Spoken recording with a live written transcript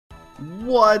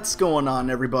What's going on,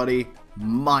 everybody?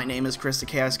 My name is Chris the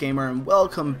Chaos Gamer, and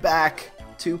welcome back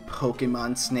to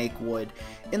Pokemon Snakewood.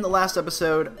 In the last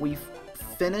episode, we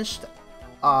finished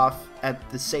off at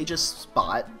the Sage's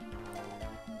spot,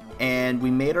 and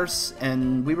we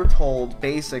were told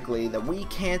basically that we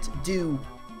can't do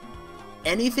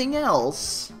anything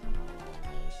else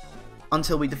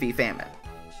until we defeat Famine.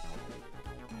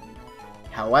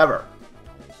 However,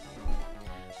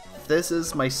 this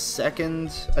is my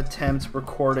second attempt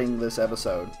recording this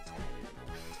episode.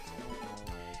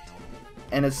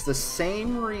 And it's the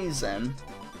same reason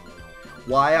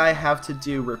why I have to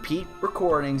do repeat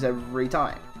recordings every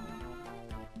time.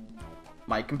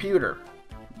 My computer.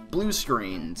 Blue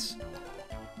screens.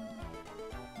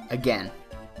 Again.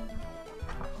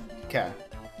 Okay.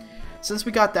 Since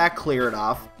we got that cleared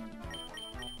off,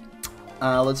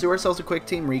 let's do ourselves a quick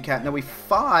team recap. Now, we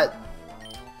fought...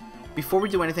 Before we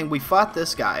do anything, we fought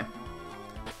this guy.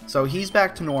 So he's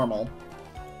back to normal.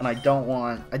 And I didn't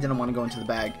want to go into the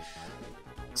bag.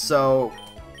 So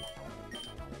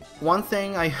one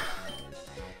thing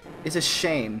it's a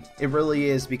shame. It really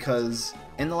is, because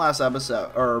in the last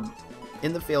episode, or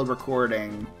in the failed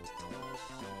recording,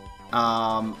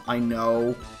 I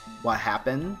know what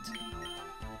happened.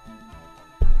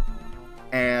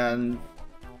 And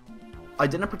I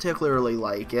didn't particularly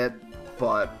like it,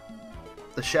 but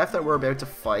the chef that we're about to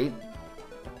fight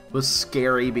was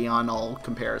scary beyond all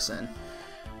comparison.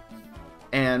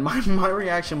 And my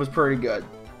reaction was pretty good.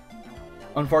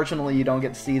 Unfortunately, you don't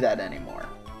get to see that anymore.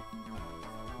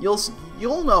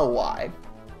 You'll know why.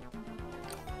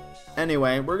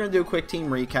 Anyway, we're going to do a quick team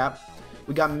recap.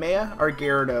 We got Maya, our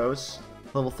Gyarados,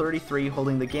 level 33,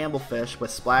 holding the Gamblefish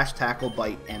with Splash, Tackle,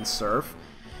 Bite, and Surf.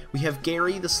 We have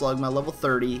Gary, the Slugma, level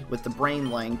 30, with the Brain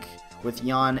Link, with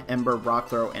Yon, Ember, Rock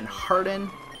Throw, and Harden.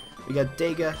 We got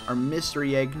Dega, our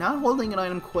Mystery Egg, not holding an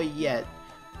item quite yet,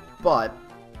 but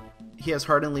he has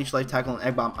Harden, Leech Life, Tackle, and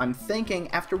Egg Bomb. I'm thinking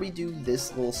after we do this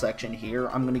little section here,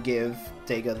 I'm going to give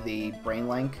Dega the Brain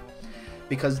Link,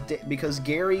 because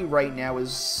Gary right now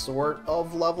is sort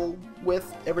of level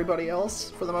with everybody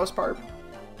else for the most part,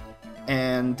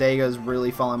 and Dega's really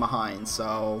falling behind,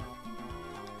 so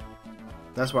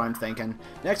that's what I'm thinking.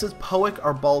 Next is Poick,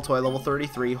 our Baltoy, level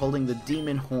 33, holding the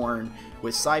Demon Horn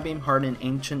with Psybeam, Harden,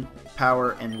 Ancient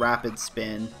Power, and Rapid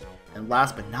Spin. And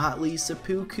last but not least,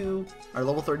 Seppuku, our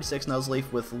level 36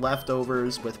 Nuzleaf with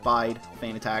Leftovers with Bide,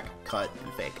 Feint Attack, Cut,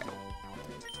 and Fake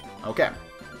Out. Okay.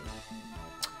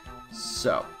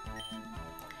 So,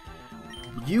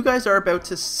 you guys are about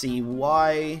to see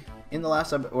why in the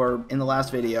last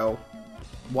video,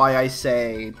 why I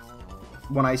say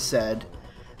when I said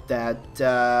that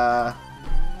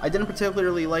I didn't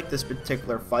particularly like this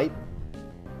particular fight.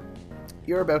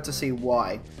 You're about to see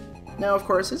why. Now, of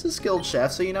course, this is a skilled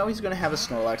chef, so you know he's going to have a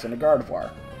Snorlax and a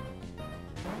Gardevoir.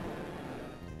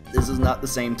 This is not the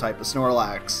same type of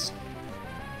Snorlax.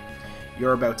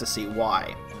 You're about to see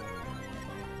why.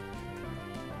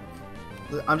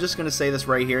 I'm just going to say this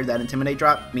right here, that Intimidate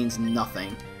drop means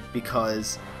nothing,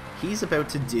 because he's about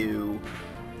to do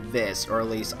this, or at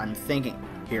least I'm thinking.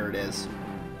 Here it is.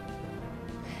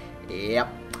 Yep,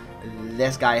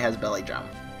 this guy has Belly Drum.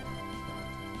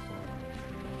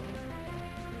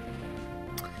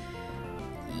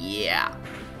 Yeah.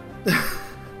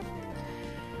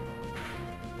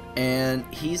 And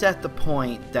he's at the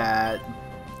point that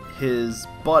his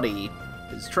buddy,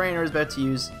 his trainer, is about to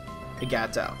use a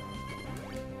Gato,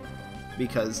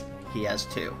 because he has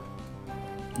two.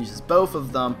 He uses both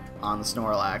of them on the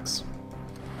Snorlax.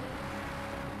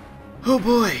 Oh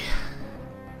boy.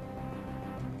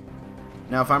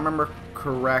 Now, if I remember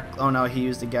correct... Oh, no, he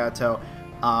used a Gato.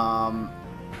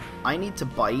 I need to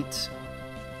bite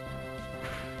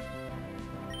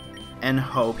and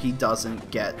hope he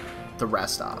doesn't get the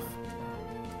rest off.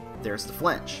 There's the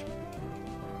flinch.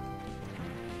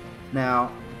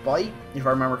 Now, bite, if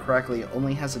I remember correctly,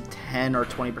 only has a 10 or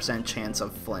 20% chance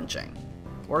of flinching.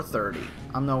 Or 30.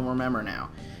 I don't remember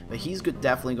now. But he's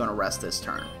definitely going to rest this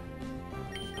turn.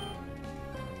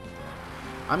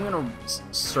 I'm going to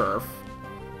Surf.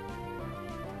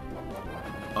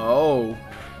 Oh.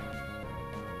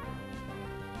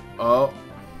 Oh.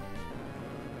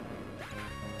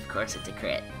 Of course it's a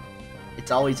crit.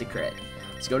 It's always a crit.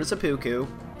 Let's go to Seppuku,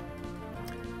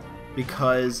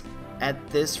 because at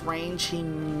this range he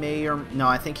may or... No,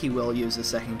 I think he will use the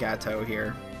second Gato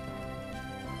here.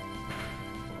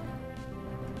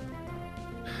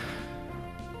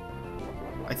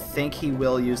 I think he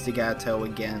will use the Gato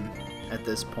again at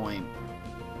this point.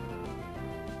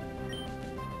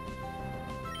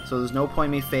 So there's no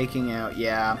point me faking out.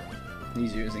 Yeah,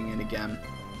 he's using it again.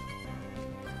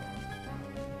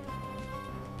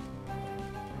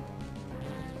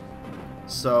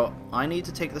 So I need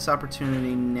to take this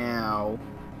opportunity now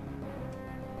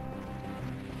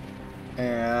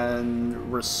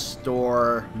and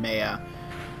restore Maya,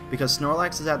 because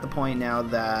Snorlax is at the point now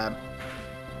that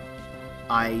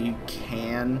I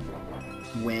can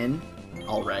win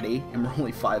already, and we're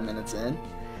only 5 minutes in.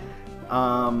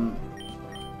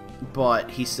 But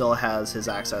he still has his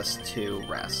access to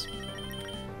rest.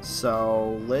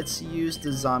 So let's use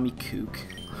the Zombie Kook.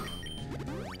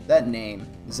 That name,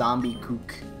 Zombie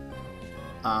Kook.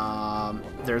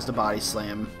 There's the Body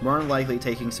Slam. More than likely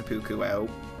taking Seppuku out.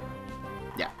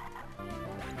 Yeah.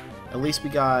 At least we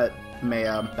got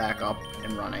Maya back up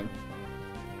and running.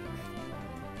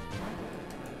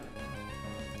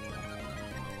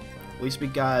 At least we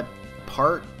got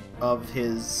part of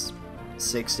his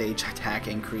 6-stage attack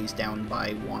increase down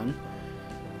by 1.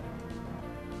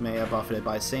 Maya buffeted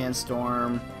by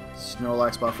Sandstorm.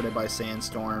 Snorlax buffeted by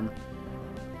Sandstorm.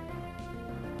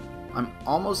 I'm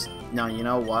almost... No, you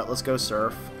know what? Let's go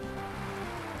Surf.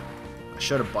 I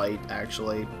should have Bite,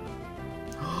 actually.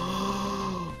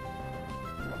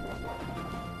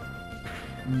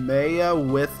 Maya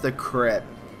with the crit.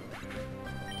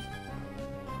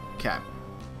 Okay.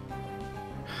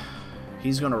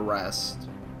 He's gonna rest.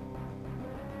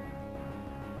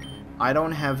 I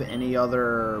don't have any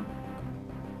other...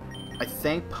 I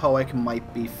think Poick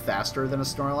might be faster than a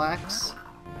Snorlax.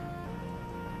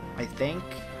 I think.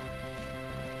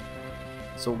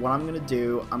 So what I'm gonna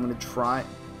do, I'm gonna try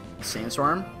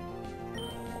Sandstorm.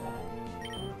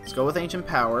 Let's go with Ancient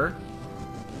Power.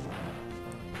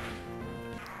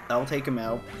 That'll take him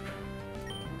out.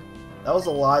 That was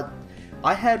a lot.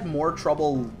 I had more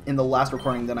trouble in the last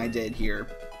recording than I did here.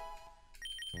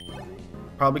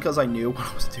 Probably because I knew what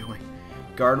I was doing.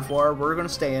 Gardevoir, we're going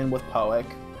to stay in with Poick.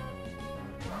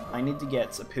 I need to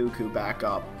get Seppuku back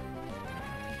up.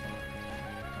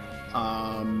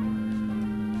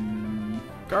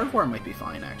 Gardevoir might be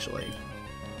fine, actually.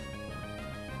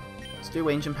 Let's do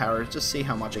Ancient Power. Just see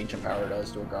how much Ancient Power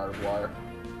does to a Gardevoir.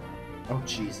 Oh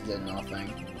jeez, it did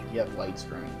nothing. You have Light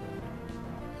Screen.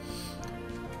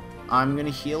 I'm going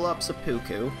to heal up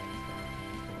Seppuku.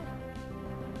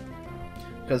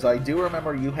 Because I do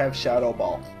remember you have Shadow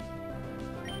Ball.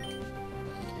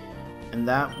 And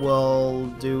that will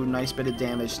do a nice bit of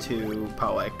damage to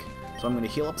Poick. So I'm going to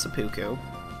heal up Seppuku.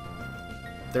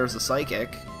 There's a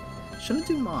Psychic. Shouldn't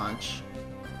do much.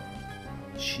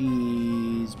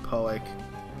 Jeez, Poick.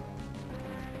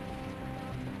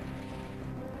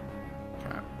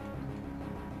 Okay.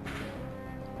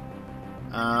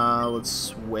 Let's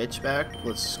switch back.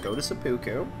 Let's go to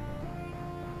Seppuku.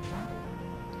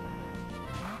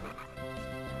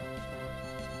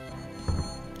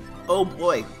 Oh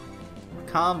boy.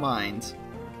 Calm Mind.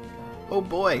 Oh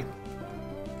boy.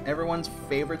 Everyone's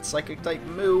favorite Psychic type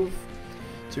move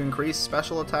to increase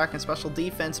special attack and special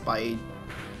defense by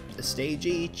a stage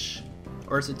each.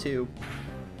 Or is it 2?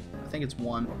 I think it's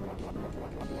 1.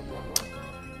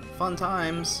 Fun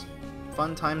times.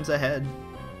 Fun times ahead.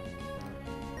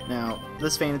 Now,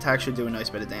 this Feint Attack should do a nice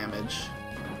bit of damage.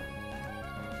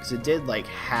 Because it did like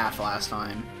half last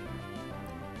time.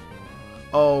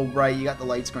 Oh, right, you got the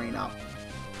light screen up.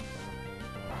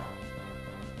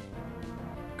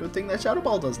 Good thing that Shadow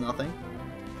Ball does nothing.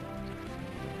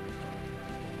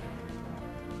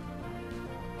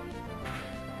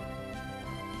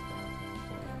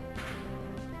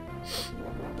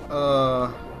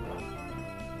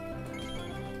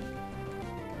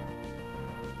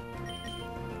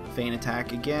 Feint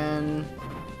Attack again.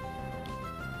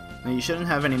 Now, you shouldn't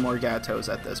have any more Gatos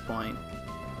at this point.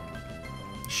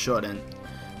 Shouldn't.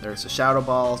 There's a Shadow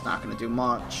Ball, it's not going to do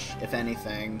much, if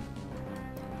anything.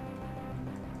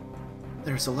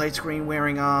 There's a Light Screen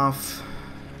wearing off.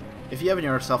 If you have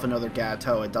yourself another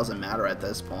Gato, it doesn't matter at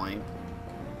this point.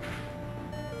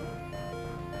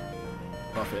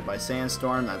 Buffeted by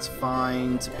Sandstorm, that's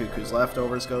fine. Seppuku's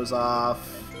Leftovers goes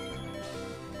off.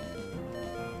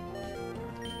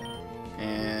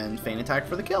 And Feint Attack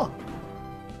for the kill.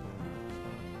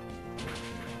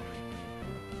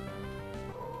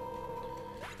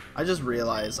 I just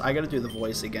realized I gotta do the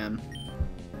voice again.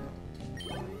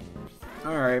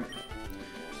 Alright.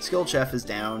 Skill Chef is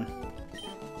down.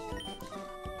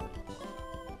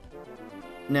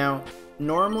 Now,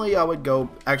 normally I would go...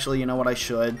 Actually, you know what? I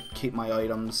should keep my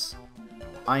items.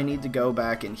 I need to go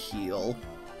back and heal.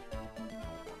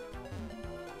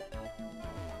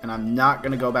 And I'm not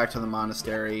going to go back to the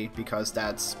monastery because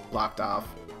that's blocked off.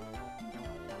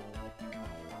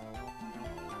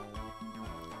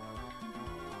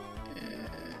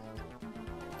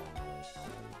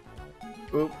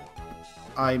 Oop.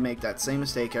 I make that same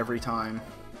mistake every time.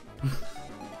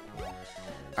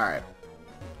 Alright.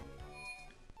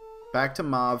 Back to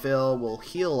Mauville. We'll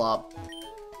heal up.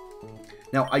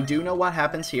 Now, I do know what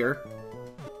happens here.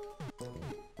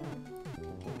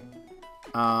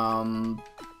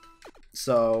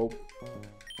 So...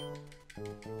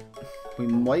 we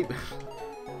might...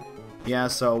 yeah,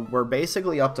 so we're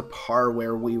basically up to par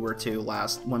where we were to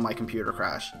last when my computer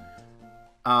crashed.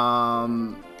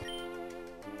 Because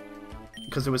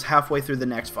it was halfway through the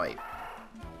next fight.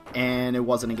 And it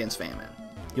wasn't against Famine.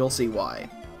 You'll see why.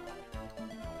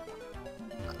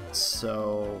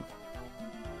 So...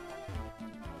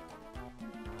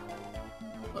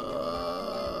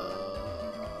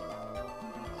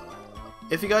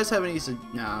 if you guys have any...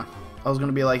 nah. I was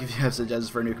gonna be like, if you have suggestions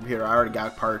for a new computer, I already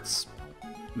got parts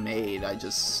made. I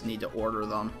just need to order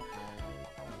them.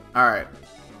 Alright.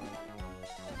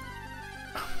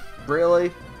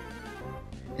 Really?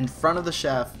 In front of the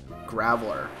chef,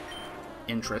 Graveler.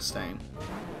 Interesting.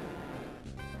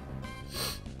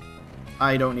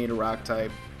 I don't need a rock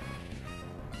type.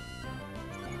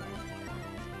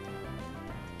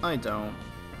 I don't.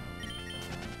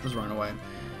 Let's run away.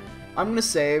 I'm gonna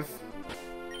save.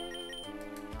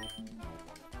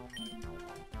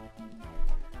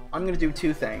 I'm gonna do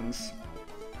two things.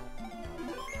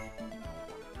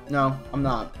 No, I'm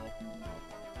not.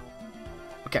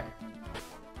 Okay.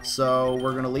 So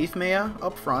we're gonna leave Maya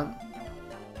up front.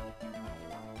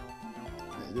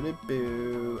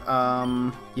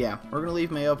 Yeah, we're gonna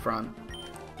leave Maya up front.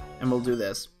 And we'll do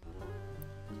this.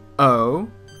 Oh?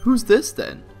 Who's this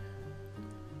then?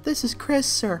 This is Chris,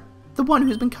 sir. The one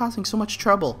who's been causing so much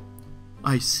trouble.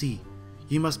 I see.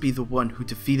 You must be the one who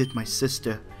defeated my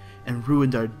sister and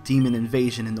ruined our demon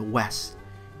invasion in the west.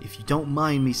 If you don't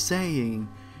mind me saying,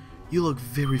 you look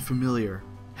very familiar.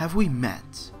 Have we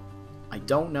met? I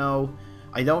don't know.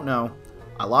 I don't know.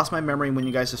 I lost my memory when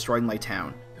you guys destroyed my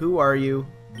town. Who are you?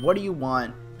 What do you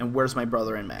want? And where's my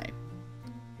brother and May?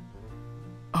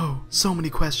 Oh, so many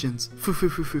questions.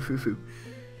 Foo.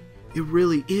 It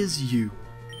really is you.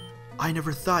 I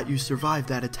never thought you survived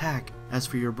that attack. As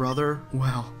for your brother,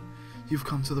 well, you've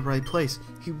come to the right place.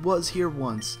 He was here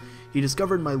once. He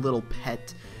discovered my little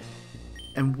pet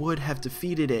and would have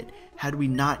defeated it had we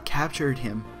not captured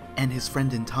him and his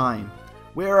friend in time.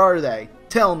 Where are they?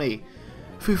 Tell me.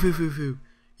 Foo.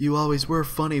 You always were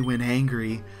funny when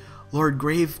angry. Lord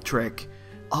Gravetrick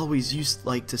always used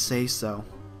like to say so.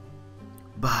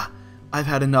 Bah, I've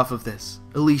had enough of this.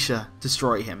 Alicia,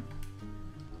 destroy him.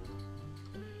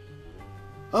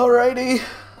 Alrighty.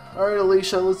 Alright,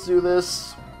 Alicia, let's do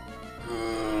this.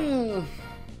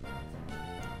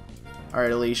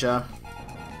 Alright, Alicia.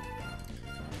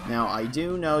 Now, I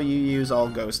do know you use all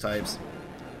ghost types.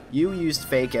 You used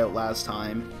Fake Out last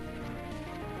time.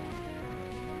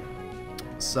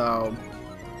 So,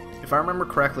 if I remember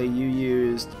correctly, you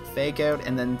used Fake Out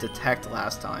and then Detect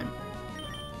last time.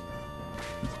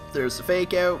 There's the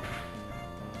Fake Out,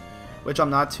 which I'm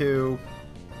not too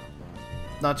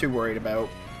worried about.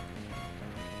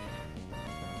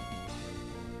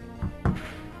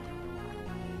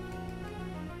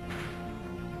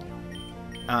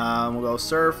 We'll go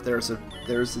Surf. There's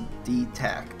a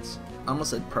Detect. I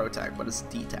almost said Protect, but it's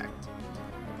Detect.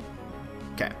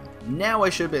 Okay, now I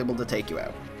should be able to take you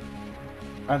out.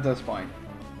 At this point.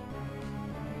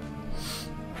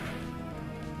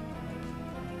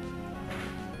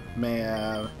 May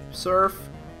I Surf?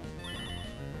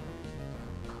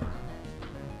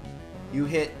 You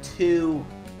hit 2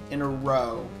 in a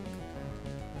row.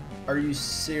 Are you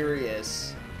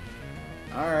serious?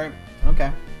 Alright,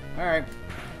 okay. Alright,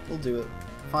 we'll do it.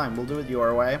 Fine, we'll do it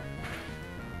your way.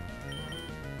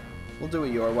 We'll do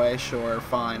it your way, sure,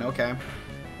 fine, okay.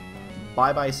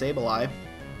 Bye-bye, Sableye.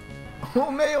 Oh,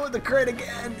 Mayo with the crit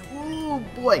again! Ooh,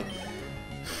 boy!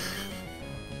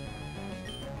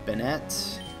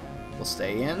 Bennett will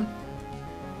stay in.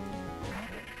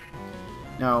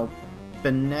 Now,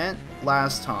 Bennett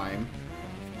last time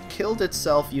killed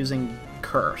itself using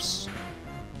Curse.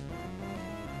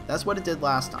 That's what it did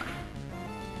last time.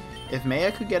 If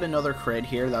Maya could get another crit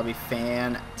here, that'd be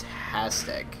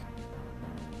fantastic.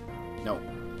 No.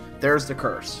 There's the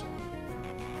Curse.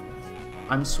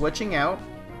 I'm switching out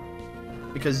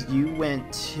because you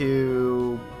went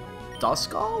to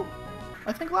Duskull,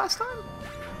 I think, last time?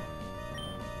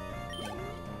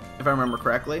 If I remember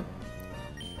correctly.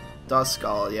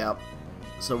 Duskull, yep.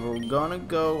 So we're gonna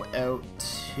go out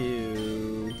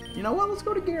to... You know what? Let's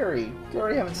go to Gary.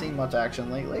 Gary, haven't seen much action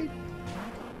lately.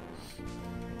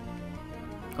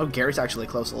 Oh, Gary's actually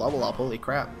close to level up. Holy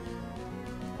crap.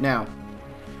 Now,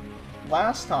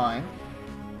 last time,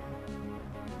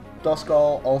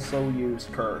 Duskull also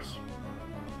used Curse.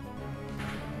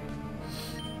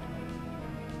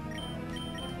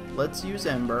 let's use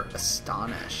Ember.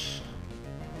 Astonish.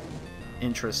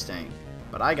 Interesting.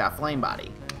 But I got Flame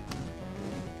Body.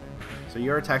 So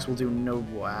your attacks will do no...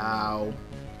 Wow.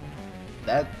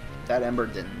 That Ember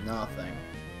did nothing.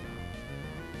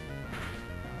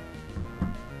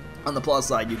 On the plus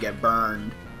side, you get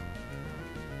burned.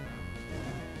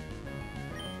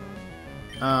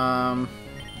 Let's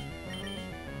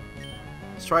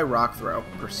try Rock Throw.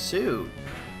 Pursuit.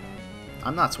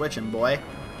 I'm not switching, boy.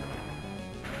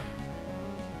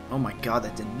 Oh my god,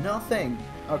 that did nothing.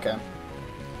 Okay.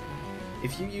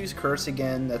 If you use Curse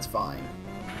again, that's fine.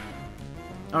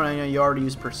 Oh no, you already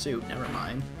used Pursuit. Never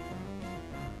mind.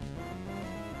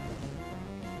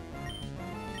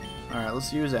 Alright,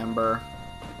 let's use Ember.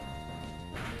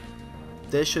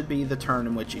 This should be the turn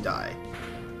in which you die.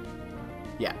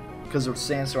 Yeah, because of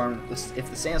Sandstorm, if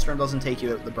the Sandstorm doesn't take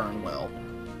you out, the burn will.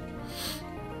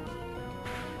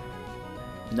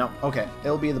 No, okay,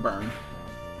 it'll be the burn.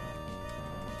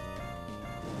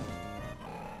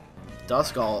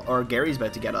 Duskull, or Gary's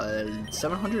about to get a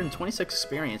 726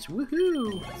 experience.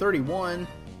 Woohoo! 31.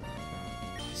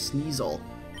 Sneasel.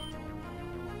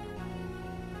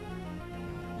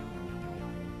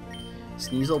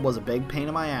 Sneasel was a big pain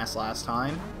in my ass last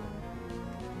time.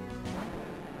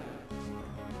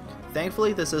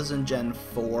 Thankfully, this isn't Gen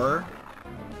 4,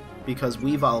 because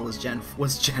Weavile was Gen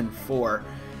 4.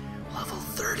 Level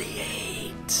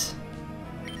 38.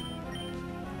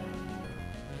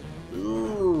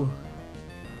 Ooh.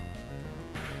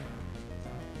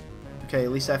 Okay,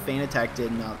 at least that Feint attack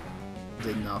did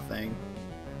nothing.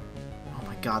 Oh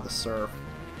my god, the Surf.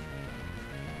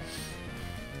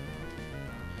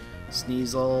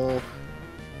 Sneasel.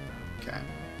 Okay.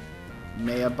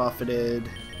 Maya buffeted.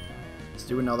 Let's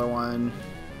do another one.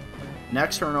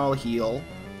 Next turn I'll heal.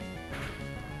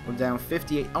 We're down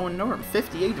 58. Oh no,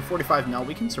 58 to 45. No,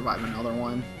 we can survive another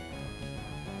one.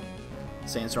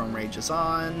 Sandstorm Rage is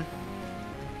on.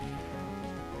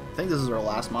 I think this is her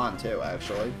last mon too,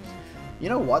 actually. You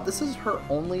know what? This is her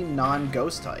only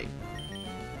non-ghost type.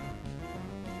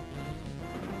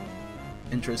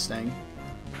 Interesting.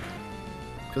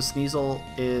 Because Sneasel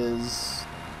is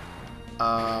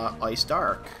Ice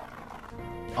Dark.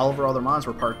 All of her other mons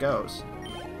were part ghost.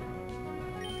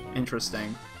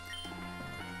 Interesting.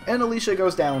 And Alicia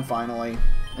goes down finally.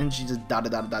 And she just dot.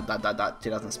 She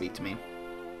doesn't speak to me.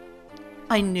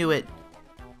 I knew it.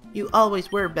 You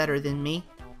always were better than me.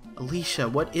 Alicia,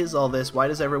 what is all this? Why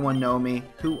does everyone know me?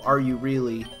 Who are you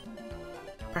really?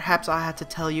 Perhaps I had to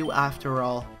tell you after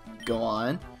all. Go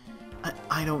on.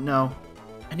 I don't know.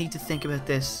 I need to think about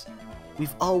this.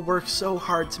 We've all worked so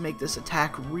hard to make this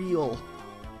attack real.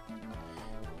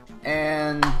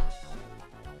 And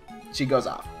she goes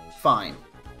off. Fine.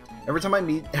 Anytime I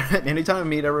meet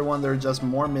everyone, there are just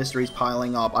more mysteries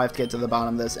piling up. I have to get to the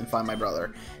bottom of this and find my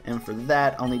brother. And for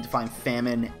that, I'll need to find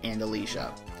Famine and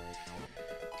Alicia.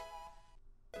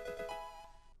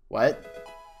 What?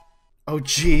 Oh,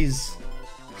 jeez.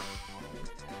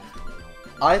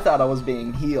 I thought I was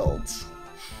being healed.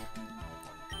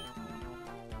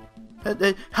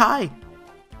 Hi!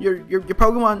 Your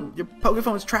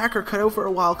Pokephone's tracker cut out for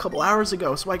a while a couple hours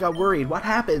ago, so I got worried. What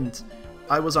happened?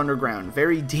 I was underground,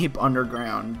 very deep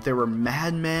underground. There were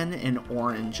madmen and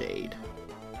Orangeade.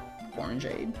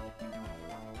 Orangeade?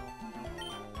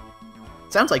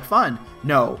 Sounds like fun.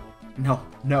 No,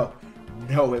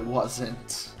 it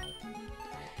wasn't.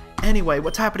 Anyway,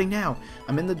 what's happening now?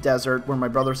 I'm in the desert where my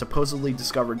brother supposedly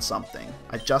discovered something.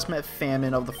 I just met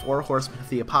Famine of the 4 Horsemen of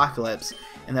the Apocalypse,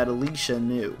 and that Alicia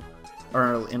knew.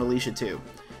 Or, and Alicia too.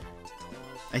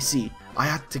 I see.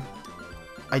 I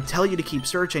tell you to keep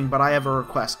searching, but I have a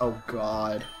request. Oh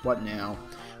god. What now?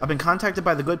 I've been contacted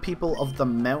by the good people of the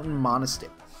Mountain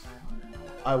Monastery.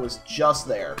 I was just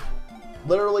there.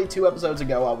 Literally 2 episodes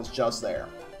ago, I was just there.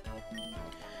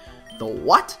 The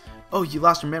what? Oh, you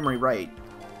lost your memory, right.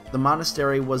 The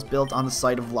monastery was built on the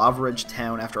site of Lava Ridge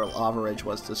Town after Lava Ridge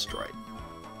was destroyed.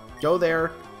 Go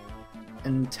there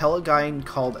and tell a guy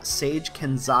called Sage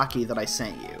Kenzaki that I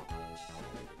sent you.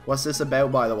 What's this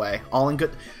about, by the way? All in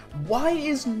good... Why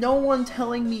is no one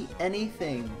telling me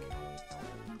anything?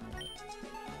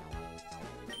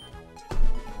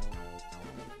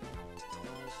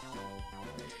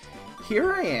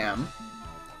 Here I am.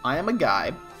 I am a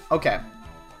guy. Okay.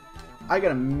 I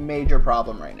got a major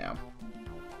problem right now.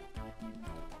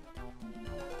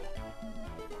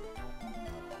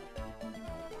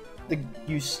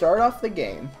 You start off the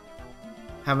game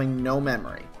having no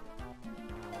memory.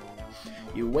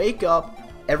 You wake up,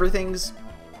 everything's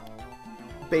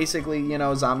basically, you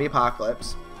know, zombie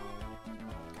apocalypse.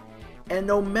 And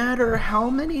no matter how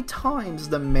many times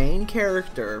the main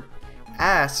character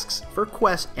asks for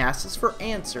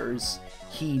answers,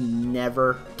 he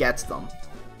never gets them.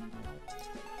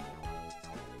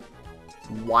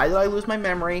 Why did I lose my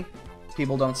memory?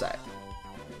 People don't say.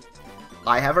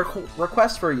 I have a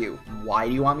request for you. Why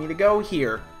do you want me to go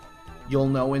here? You'll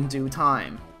know in due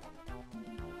time.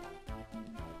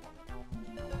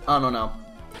 I don't know.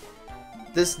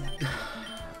 This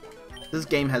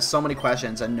game has so many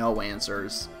questions and no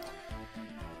answers.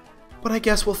 But I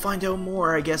guess we'll find out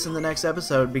more, I guess, in the next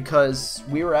episode, because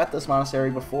we were at this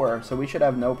monastery before, so we should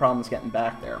have no problems getting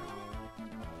back there.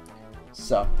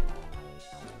 So,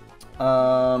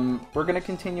 we're gonna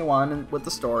continue on with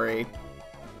the story.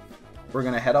 We're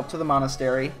gonna head up to the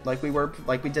monastery, like we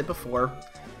did before,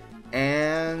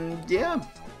 and yeah.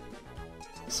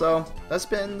 So that's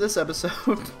been this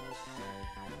episode.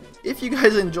 If you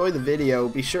guys enjoyed the video,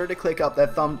 be sure to click the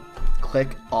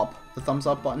thumbs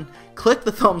up button. Click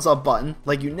the thumbs up button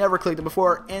like you never clicked it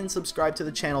before, and subscribe to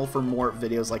the channel for more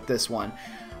videos like this one.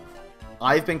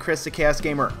 I've been Chris the Chaos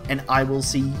Gamer, and I will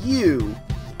see you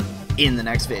in the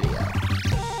next video.